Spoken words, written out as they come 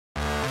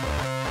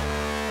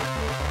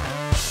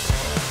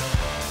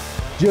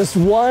Just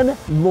one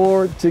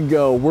more to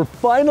go. We're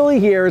finally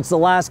here. It's the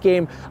last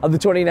game of the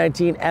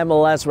 2019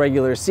 MLS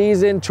regular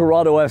season.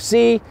 Toronto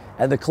FC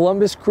and the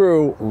Columbus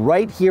Crew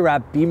right here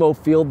at BMO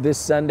Field this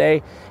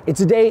Sunday.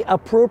 It's a day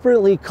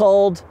appropriately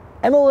called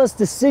MLS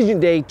Decision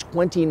Day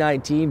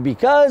 2019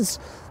 because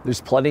there's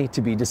plenty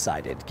to be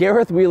decided.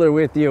 Gareth Wheeler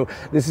with you.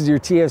 This is your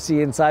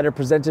TFC Insider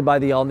presented by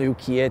the all-new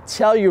Kia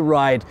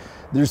Telluride.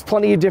 There's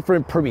plenty of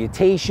different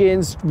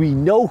permutations. We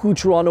know who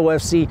Toronto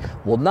FC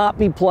will not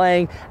be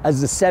playing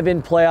as the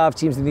 7 playoff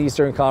teams in the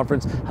Eastern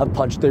Conference have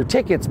punched their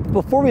tickets.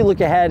 Before we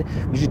look ahead,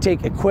 we should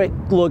take a quick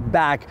look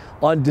back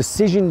on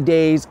decision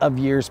days of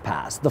years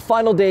past. The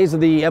final days of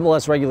the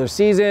MLS regular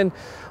season,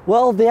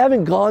 well, they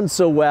haven't gone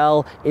so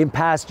well in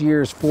past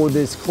years for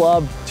this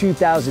club.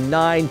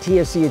 2009,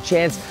 TFC a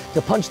chance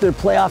to punch their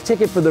playoff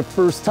ticket for the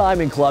first time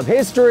in club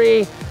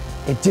history.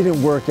 It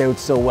didn't work out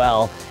so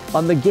well.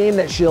 On the game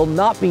that shall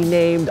not be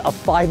named, a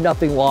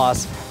 5-0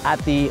 loss at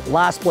the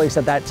last place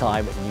at that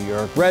time, New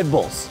York Red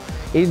Bulls.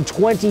 In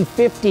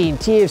 2015,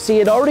 TFC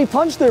had already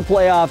punched their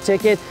playoff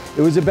ticket.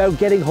 It was about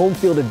getting home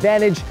field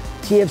advantage.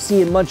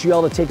 TFC in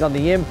Montreal to take on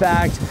the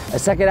Impact. A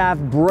second half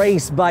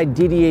brace by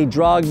Didier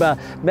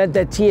Drogba meant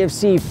that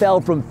TFC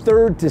fell from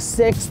 3rd to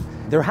 6th.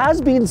 There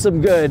has been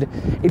some good.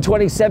 In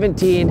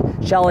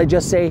 2017, shall I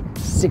just say,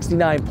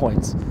 69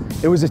 points.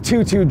 It was a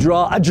 2-2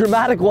 draw, a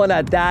dramatic one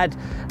at that.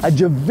 A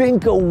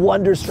Javinko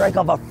wonder strike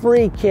off a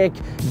free kick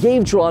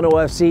gave Toronto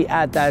FC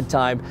at that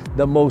time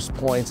the most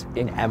points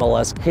in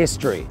MLS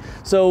history.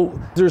 So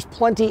there's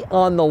plenty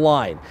on the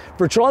line.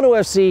 For Toronto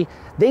FC,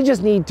 they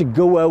just need to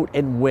go out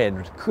and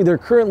win. They're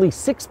currently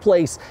 6th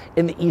place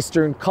in the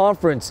Eastern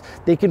Conference.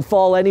 They can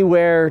fall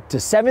anywhere to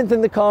 7th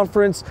in the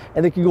conference,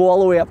 and they can go all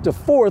the way up to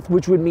 4th,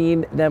 which would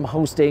mean them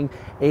hosting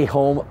a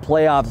home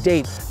playoff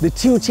date. The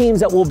 2 teams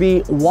that will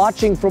be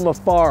watching from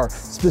afar,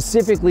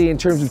 specifically in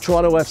terms of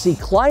Toronto FC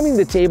climbing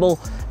the table,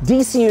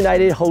 DC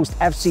United host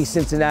FC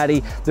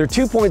Cincinnati. They're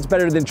 2 points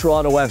better than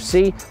Toronto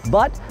FC,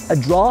 but a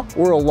draw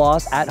or a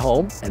loss at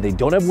home, and they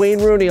don't have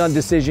Wayne Rooney on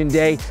decision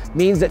day,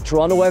 means that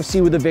Toronto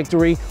FC with a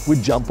victory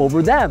would jump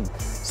over them.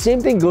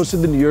 Same thing goes to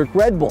the New York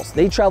Red Bulls.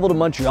 They travel to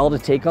Montreal to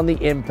take on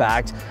the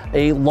Impact.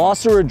 A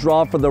loss or a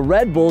draw for the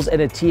Red Bulls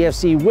and a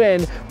TFC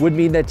win would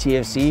mean that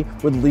TFC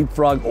would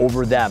leapfrog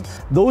over them.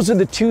 Those are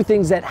the 2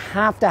 things that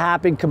have to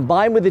happen,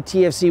 combined with the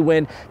TFC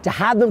win, to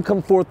have them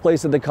come 4th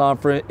place in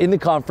the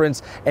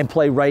conference and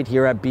play right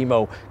here at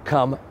BMO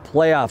come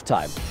playoff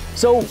time.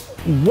 So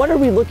what are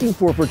we looking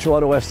for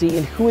Toronto FC,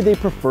 and who they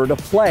prefer to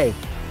play?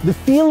 The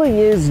feeling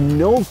is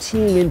no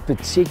team in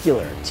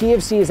particular.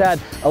 TFC has had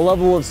a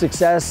level of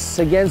success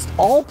against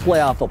all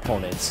playoff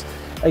opponents.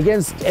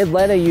 Against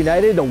Atlanta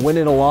United, a win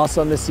and a loss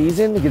on the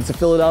season. Against the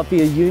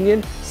Philadelphia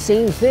Union,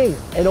 same thing.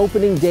 An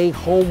opening day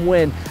home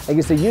win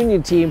against a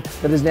Union team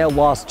that has now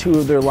lost 2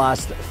 of their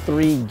last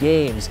 3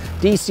 games.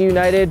 DC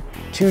United,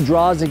 2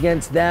 draws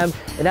against them.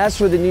 And as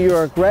for the New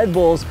York Red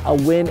Bulls, a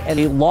win and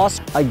a loss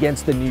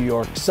against the New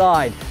York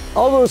side.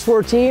 All those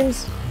 4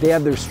 teams, they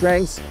have their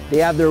strengths, they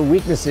have their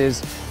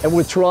weaknesses, and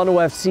with Toronto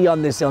FC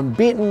on this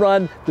unbeaten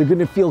run, they're going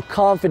to feel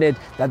confident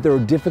that they're a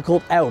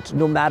difficult out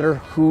no matter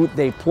who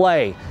they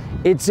play.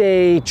 It's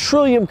a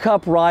Trillium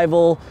Cup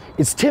rival.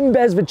 It's Tim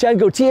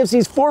Bezbatchenko,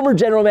 TFC's former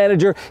general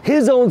manager,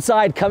 his own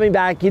side coming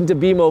back into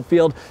BMO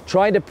Field,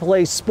 trying to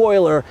play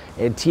spoiler,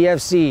 and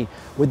TFC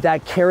with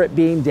that carrot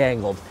being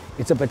dangled.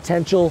 It's a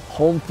potential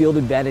home field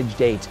advantage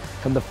date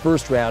come the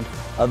first round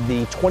of the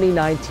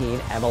 2019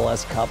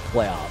 MLS Cup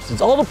Playoffs. It's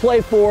all to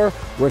play for.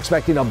 We're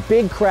expecting a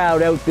big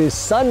crowd out this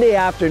Sunday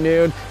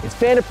afternoon. It's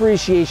Fan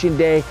Appreciation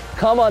Day.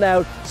 Come on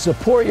out,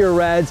 support your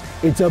Reds.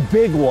 It's a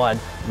big one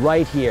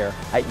right here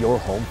at your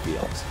home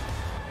field.